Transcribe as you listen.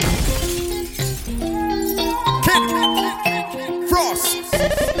Kid Frost.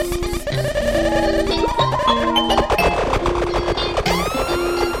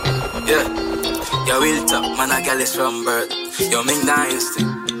 Yeah, yo, real top, man, I gal is from birth. Yo, Ming nice thing.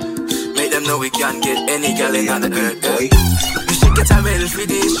 Make them know we can't get any gal in on the earth. You should get a medal for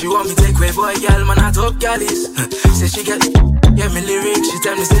this. She want me take away boy, gal, man, I top gal is. Say she get, yeah, me lyrics. She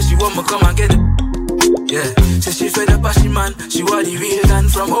tell me, say she want me come and get it. Yeah, say she fed up as she man. She want the real gun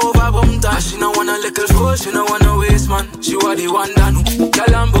from over Bumta. She no want a little fool, she no want a waste man. She want the one that who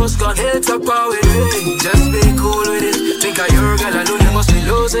gal and boss gun. Heads up power with it, just be cool with it. Think of your girl alone, you must be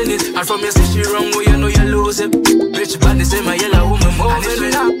losing it. And from you say she wrong, well you know you lose it. Rich body say my yellow woman moving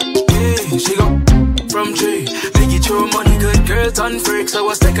it up. Yeah, she go from tree. Make it throw money, good girl turn freak. So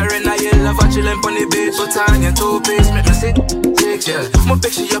I stick her in a yellow for chillin' on the beach. Put on your two-piece, make me sit. Yeah, my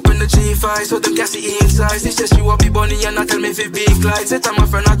picture up in the G5, so them gas the inside. She says she want be bunny and I tell me if it big like. Say time my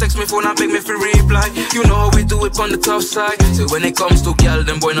friend I text me phone and beg me for reply. You know how we do it on the tough side. So when it comes to girl,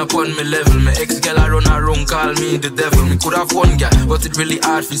 them boy not on me level. My ex girl I run around, call me the devil. Me could have one girl, but it really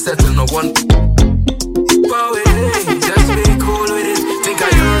hard for settle no one. But with it, just be cool with it. Think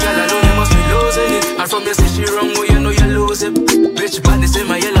of your girl alone, you must be losing it. And from you say she wrong, well you know you lose it. Bitch body say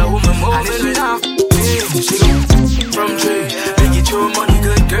my yellow woman moving it off. She go from tree. Throw money,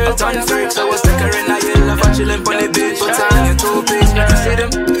 good girl, turn freak. So I stick her in a yellow for chillin' on the beach. Put on your two-piece, make you see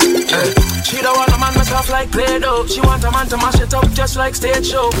them. She don't want a man myself like Play-Doh. She want a man to mash it up just like stage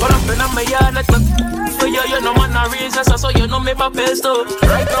show. Put up in my yard, let me for you, you know man a reason. So you know me papel too.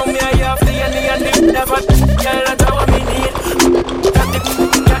 Right now me I have the enemy and the never. Girl, that's what me need. Got the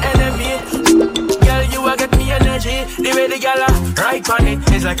your enemy. Girl, you will get me energy. The way the girl right on it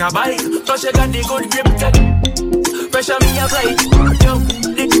is like a bike. Plus you got the good grip. Pressure me a play. Yo,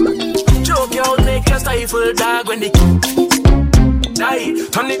 the choke you out, make you stifle dog when the die.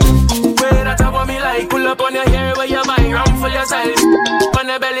 Turn the way that I want me like. Pull up on your hair where you buy ram for your style. On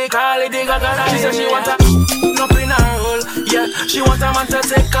the belly call it the gaga. She say she want a up in her hole. Yeah, she want a man to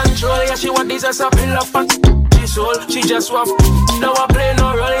take control. Yeah, she want this as a pill up and she soul. She just want now I play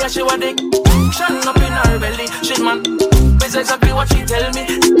no role. Yeah, she want the shine up in her belly. She man, it's exactly what she tell me.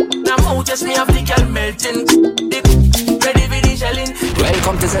 Now mouth just me have the girl melting. Ready for the shelling.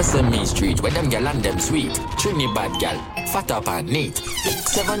 Welcome to Sesame Street, where them gal and them sweet. Trinidad gal, fat up and neat.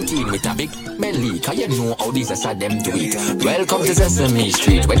 17 with a big belly, cause you know how these are them do it. Welcome to Sesame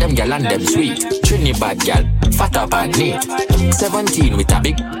Street, where them gal and them sweet. Trinidad gal, fat up and neat. 17 with a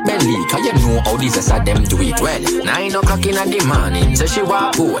big belly, cause you know how these are them do it. Well, 9 o'clock in the morning, say she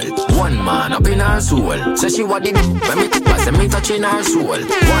want pool. One man up in her soul, say she want the when me pass me touching her soul. One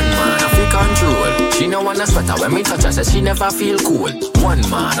man up in control, she no wanna sweater when me touch her, say she never feel cool. One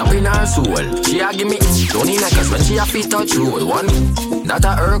man up in her soul, she a give me don't in necklace when she a fit touch roll. One, that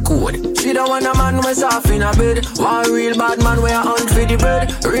a her code. She don't want a man who soft in a bed. Want a real bad man where a hunt for the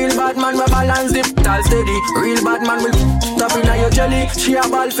bread. Real bad man where balance the tall steady. Real bad man will top in your jelly. She a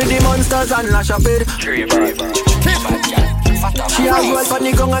ball for the monsters and lash up it. She a roll for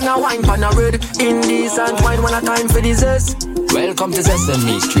the gun and a wine pan a red. Indecent wine when a time for the zest. Welcome to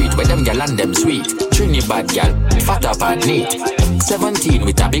Sesame Street, where them gal and them sweet. Trinidad gal, fat up and neat. 17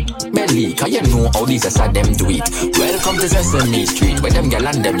 with a big belly, cause you know how these are them do it. Welcome to Sesame Street, where them gal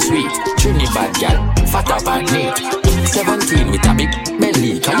and them sweet. Trinidad gal, fat up and neat. 17 with a big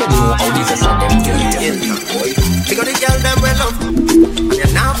belly, cause you know how these are them do it. Because the girl them well up, and you're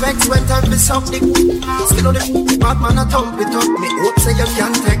now vexed when time to suck the. Still on the bad man a thump it up. Me hope say you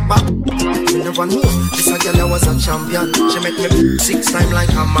can take back. You never know, this a girl was a champion. She make me 6 times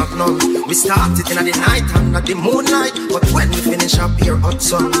like a magnum. We started in the night and at the moonlight, but when we finish up here hot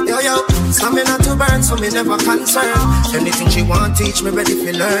sun. Yo yo, stamina to burn so me never concern. Anything she want teach me ready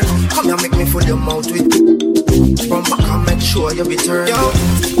for learn. Come here make me full your mouth with from back and make sure you be turned. Yo,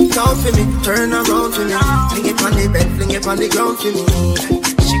 down for me, turn around for me. Fling it on the bed, fling it on the ground for me.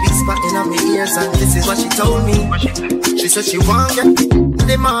 She whisper in my ears and this is what she told me. She said she want get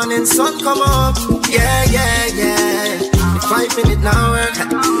the morning sun come up. Yeah, yeah, yeah. The 5 minute now work,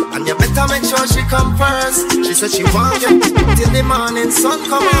 and you better make sure she come first. She said she want get till the morning sun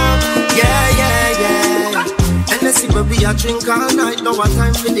come up. Yeah, yeah, yeah. And let's see where we a drink all night. No one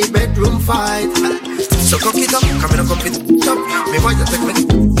time for the bedroom fight. So cock it up, come in come it up. Me why you take me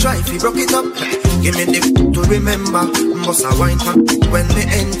try if you rock it up. Give me the to remember. Must a wine from when me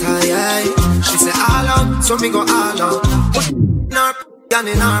enter, yeah. She say all out, so me go all out. Put in her and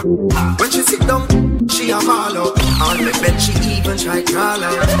in her. When she sit down, she a ball out. On me bed she even try crawl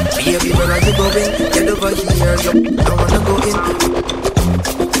out. Baby, where are you going? Get over here, you don't wanna go in.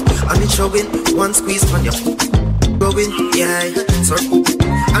 And it's showing one squeeze on you. Going, yeah. So,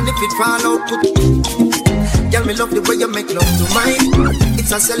 and if it fall out, put Girl, me love the way you make love to mine.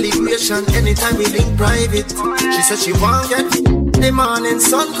 It's a celebration anytime we link private. She said she won't get the morning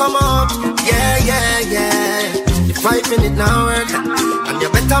sun come up. Yeah, yeah, yeah. The 5 minute now work, and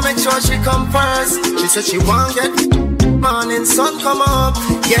you better make sure she come first. She said she won't get morning sun come up.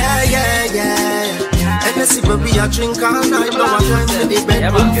 Yeah, yeah, yeah. And let's see where we a drink all night. No one time to the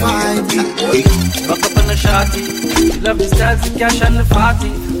bed will fight. Rock up on the shawty. Love the styles, the cash and the party.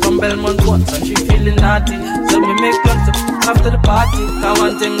 From Belmont once and she feeling naughty. So me make plans after the party. Cause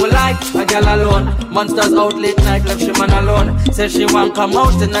one thing we like, a girl alone. Monsters out late night, left she man alone. Says she want come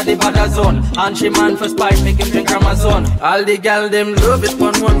out in the bad zone. And she man for spice, make him drink Amazon. All the gal them love it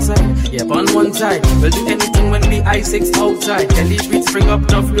on one side. Yeah, on one side. We'll do anything when we I6 outside. Kelly beats bring up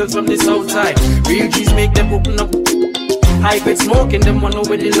enough girls from the south side. Real G's make them open up. Hype it smoking, them one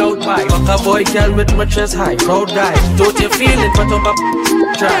with the loud pipe. Fuck a boy, girl with my chest high. Crowd die. Don't you feel it, but up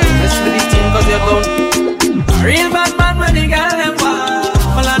try. Let's do the team cause you're down. Real bad man when the girl them wild.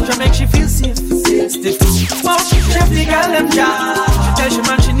 Melantra make she feel safe. Stiff. Oh, chef the girl them jam. She tell she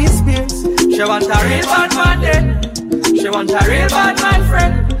man she needs spears. She want a real bad man then. She want a real bad man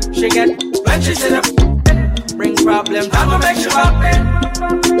friend. She get when she see the bring problem. Time to make she happen.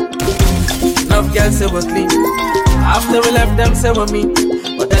 Enough girls say we're clean. After we left them say we're mean.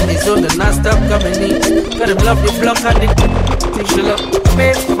 But then they soon the not stop coming in. Cause them love the block and the think she love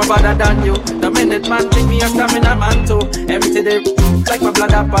babe, I'm better than you. The minute man think me a stamina man too. Empty day like my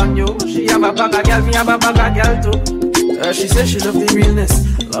blood upon you. She have a bag of girl, me have a bag of girl too. She says she love the realness,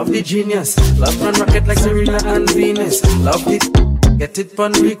 love the genius. Love run rocket like Serena and Venus. Love it, get it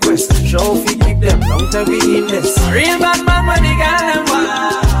pon request. Show if we keep them, long time we in this. Real bad man when the girl them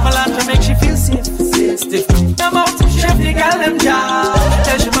wild. Melantra make she feel safe. Stiff. Come out, chef the girl them jam. She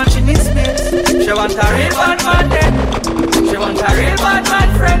tell she man she needs space. She want a real bad man then. She want a real bad man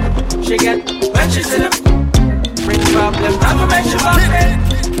friend. She get when she see them bring problem. I'ma make she happen.